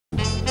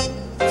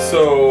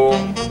So,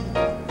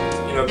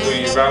 you know, to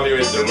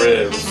evaluate the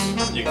ribs,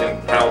 you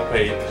can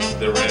palpate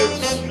the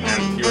ribs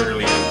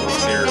anteriorly and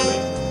posteriorly.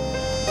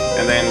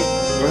 And then,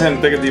 go ahead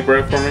and take a deep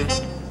breath for me.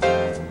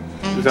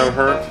 Does that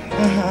hurt?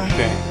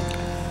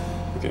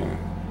 Okay.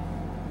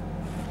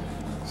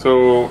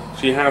 So,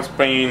 she has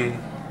pain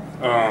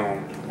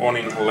on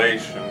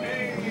inhalation.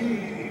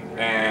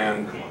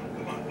 And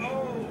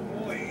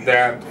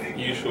that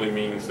usually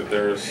means that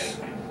there's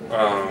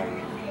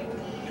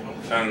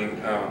an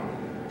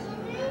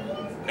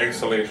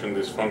exhalation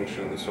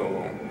dysfunction,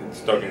 so it's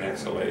stuck in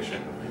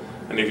exhalation.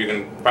 And if you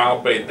can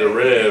palpate the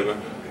rib,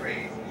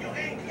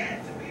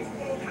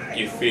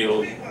 you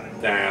feel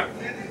that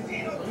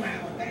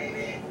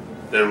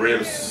the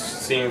rib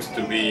seems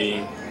to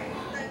be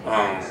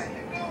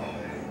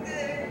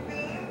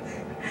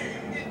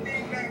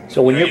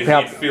so when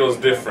it feels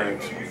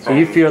different. So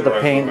you feel the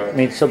pain. I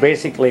mean, so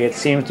basically, it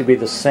seems to be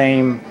the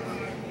same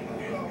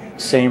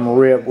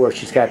rib where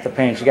she's got the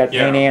pain. She's got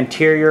pain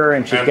anterior,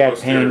 and she's got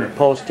pain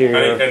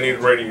posterior. And it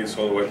radiates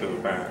all the way to the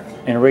back.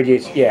 And it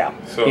radiates, yeah.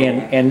 So,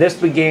 and this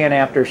began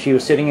after she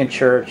was sitting in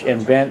church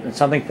and bent, and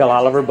something fell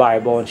out of her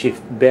Bible, and she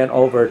bent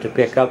over to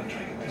pick up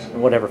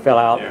whatever fell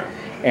out,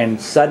 and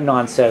sudden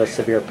onset of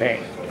severe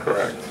pain.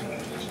 Correct.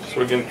 So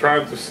we can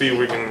try to see if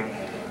we can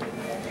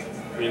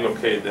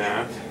relocate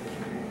that.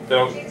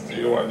 Do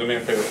me a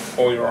favor,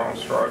 pull your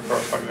arms right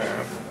across like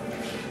that.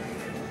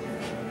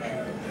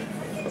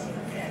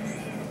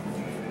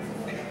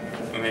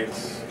 And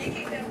it's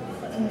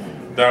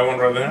that one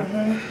right there?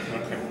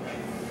 Okay.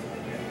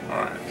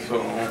 Alright,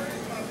 so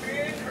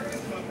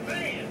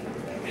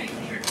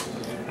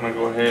I'm gonna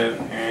go ahead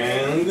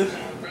and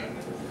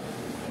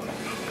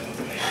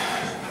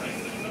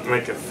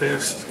make a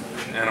fist,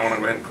 and I want to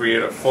go ahead and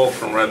create a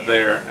fulcrum right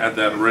there at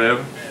that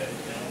rib.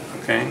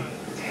 Okay?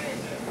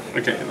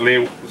 Okay,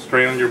 lay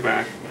straight on your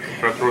back.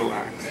 Try to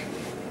relax.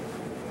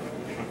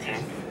 Okay.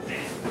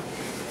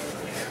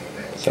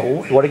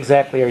 So what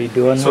exactly are you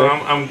doing? So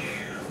I'm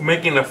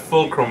making a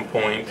fulcrum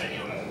point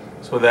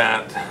so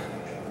that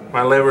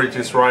my leverage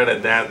is right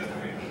at that,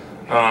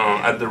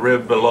 at the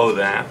rib below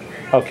that.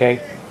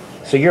 Okay.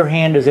 So your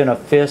hand is in a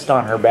fist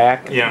on her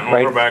back? Yeah,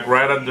 on her back,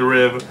 right at the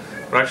rib,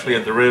 or actually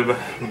at the rib,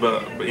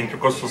 but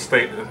intercostal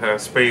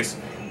space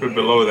right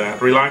below that.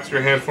 Relax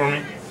your head for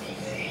me.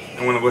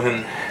 I'm going to go ahead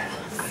and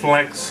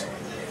flex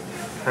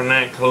her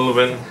neck a little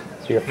bit.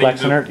 So you're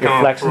flexing her neck.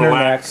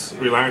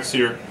 Relax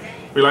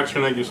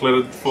your neck, just let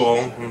it fall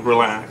and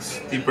relax.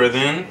 Deep breath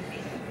in.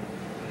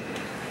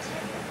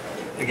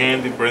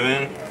 Again, deep breath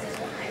in.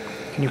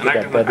 Can you put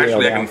that bed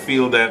actually, down? I can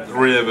feel that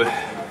rib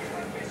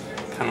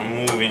kind of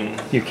moving.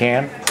 You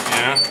can?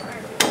 Yeah.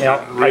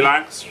 Now,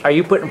 relax. Are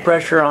you putting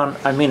pressure on,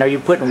 are you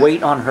putting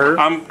weight on her?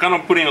 I'm kind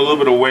of putting a little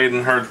bit of weight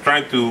on her,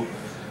 trying to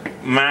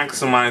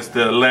maximize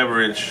the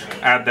leverage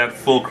at that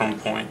fulcrum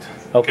point.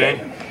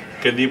 Okay.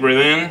 Get deep breath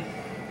in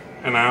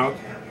and out.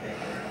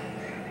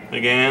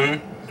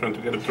 Again, trying to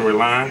get it to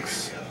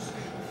relax.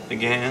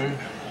 Again.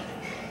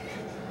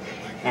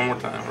 One more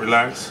time.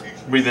 Relax.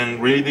 Breathe in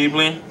really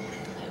deeply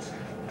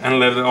and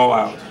let it all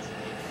out.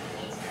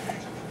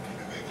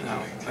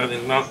 Now, let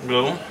it not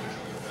go.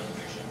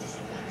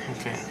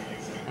 Okay.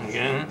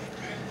 Again.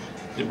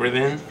 Deep breath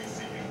in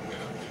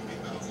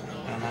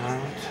and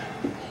out.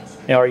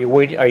 Now, are you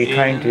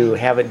trying to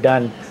have it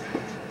done?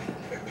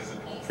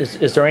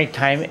 Is there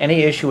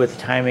any issue with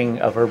the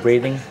timing of her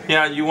breathing?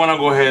 Yeah, you want to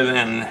go ahead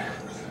and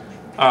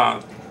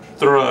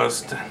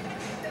thrust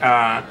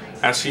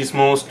as she's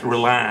most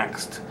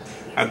relaxed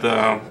at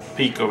the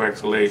peak of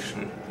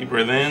exhalation. You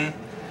breathe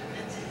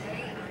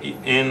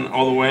in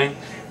all the way,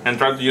 and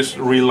try to just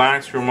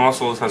relax your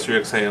muscles as you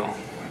exhale.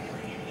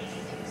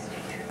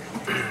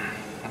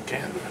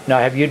 Okay.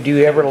 Now, do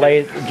you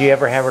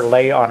ever have her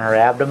lay on her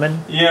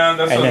abdomen? Yeah,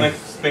 that's the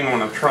next thing I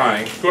want to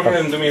try. Go ahead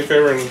and do me a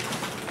favor and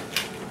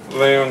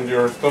lay on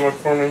your stomach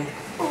for me.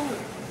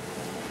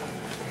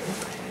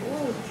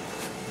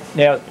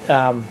 Now,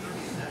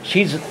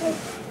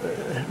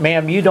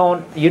 ma'am, you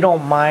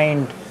don't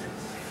mind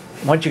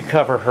once you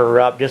cover her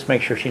up. Just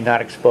make sure she's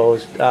not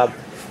exposed.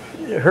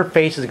 Her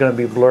face is going to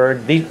be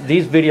blurred.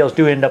 These videos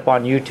do end up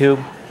on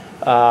YouTube,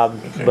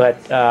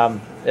 but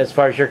as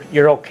far as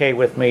you're okay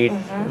with me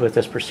with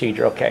this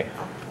procedure, okay?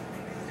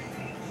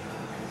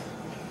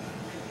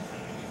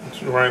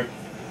 It's right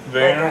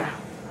there,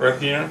 right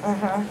here.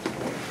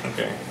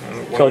 Okay.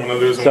 And what I'm going to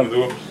do is I'm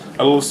going to do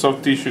a little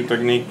soft tissue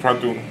technique. Try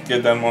to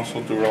get that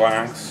muscle to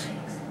relax.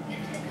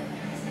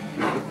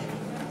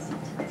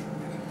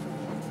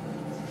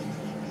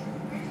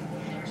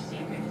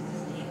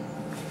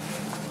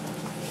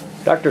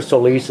 Dr.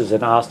 Solis is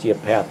an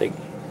osteopathic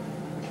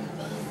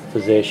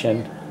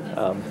physician.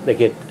 They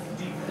get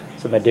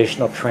some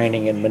additional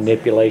training in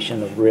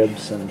manipulation of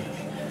ribs and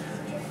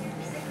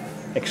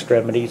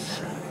extremities.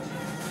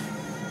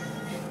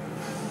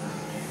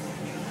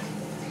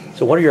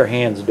 So what are your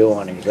hands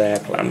doing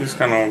exactly? I'm just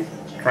kind of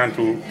trying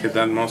to get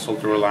that muscle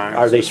to relax.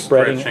 Are they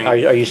spreading? Are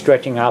you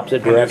stretching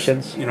opposite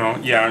directions?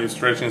 Yeah, I'm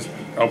stretching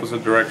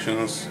opposite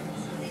directions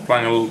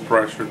applying a little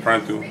pressure,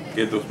 trying to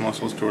get those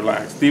muscles to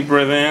relax. Deep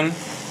breath in,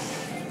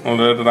 and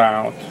let it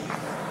out.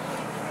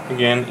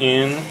 Again,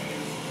 in,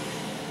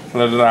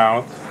 let it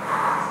out.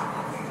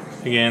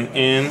 Again,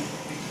 in,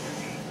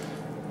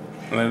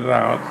 let it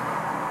out.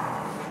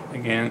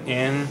 Again,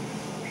 in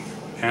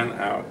and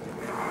out.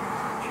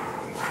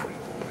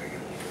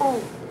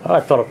 Oh,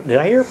 I felt it. Did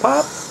I hear a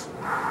pop?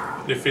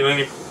 Do you feel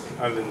any?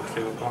 I didn't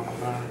feel a pop.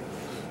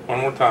 One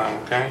more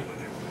time, okay?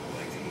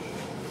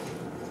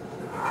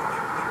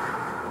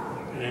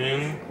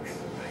 In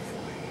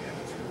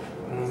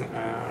and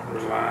out.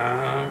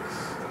 Relax.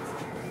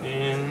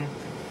 In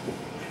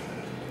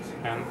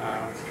and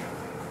out.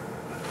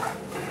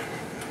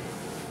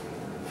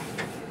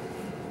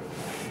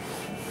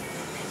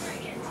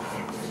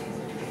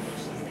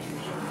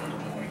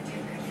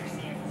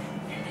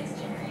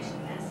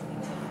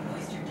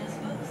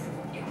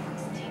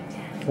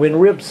 When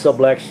ribs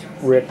sublux,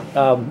 Rick,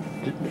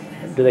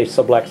 do they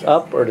sublux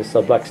up or do they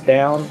sublux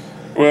down?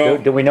 Well,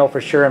 do we know for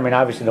sure? I mean,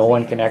 obviously, no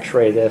one can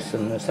X-ray this,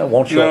 and it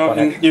won't show up on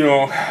it. you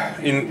know,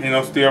 in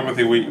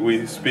osteopathy,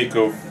 we speak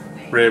of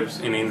ribs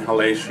in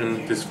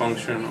inhalation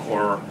dysfunction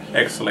or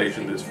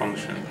exhalation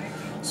dysfunction.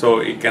 So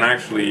it can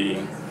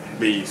actually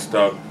be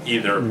stuck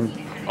either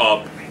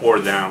up or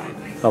down.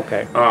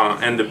 Okay.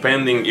 And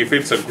depending if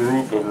it's a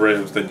group of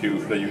ribs that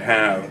you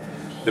have,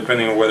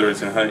 depending on whether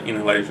it's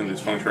inhalation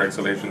dysfunction or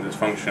exhalation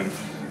dysfunction,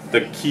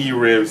 the key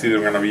rib is either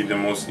going to be the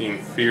most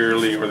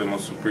inferiorly or the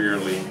most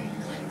superiorly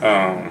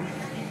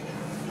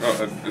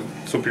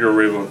superior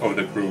rib of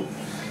the group.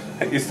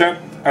 Is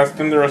that as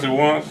tender as it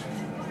was?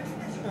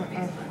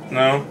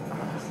 No?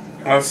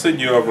 I'll set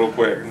you up real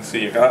quick and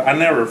see. I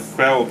never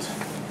felt.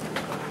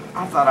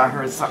 I thought I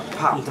heard something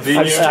pop. The Did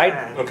first you?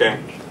 time. Okay.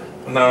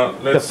 Now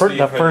let's see.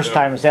 The first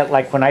time, is that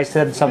like when I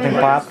said something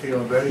pop?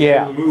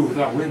 Yeah. Move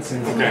without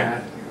wincing.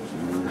 Okay.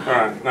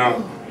 Alright,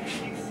 now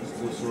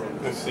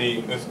let's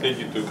see. Let's get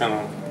you to kind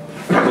of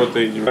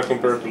rotate you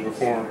compared to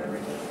before.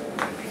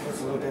 It's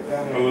a little bit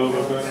better. A little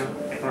bit better.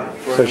 Alright,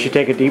 go So ahead. she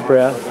take a deep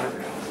breath.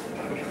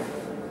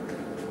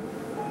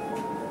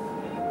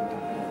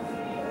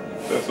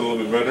 That's a little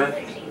bit better.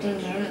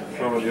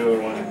 What about the other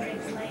one?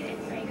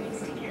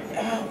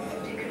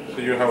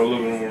 So you have a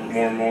little bit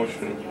more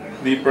motion.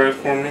 Deep breath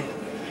for me.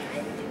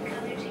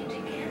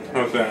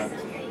 How's that?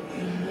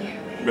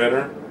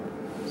 Better?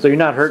 So you're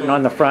not hurting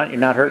on the front, you're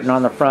not hurting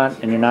on the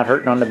front, and you're not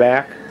hurting on the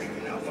back?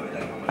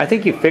 I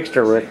think you fixed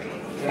her, Rick.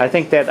 I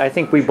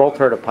think we both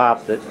heard a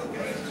pop that...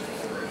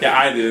 Yeah,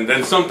 I did. And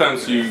then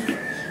sometimes you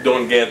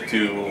don't get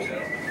to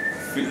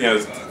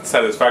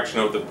satisfaction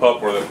of the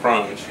pop or the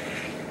crunch.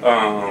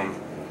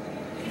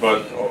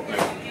 But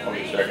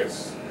obviously, I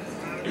guess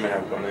you may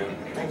have gone in.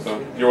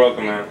 So you're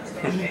welcome,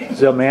 man.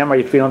 So, ma'am, are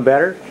you feeling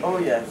better? Oh,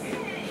 yes.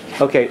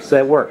 Okay, so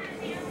that worked.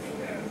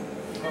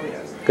 Oh,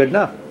 yes. Good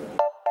enough.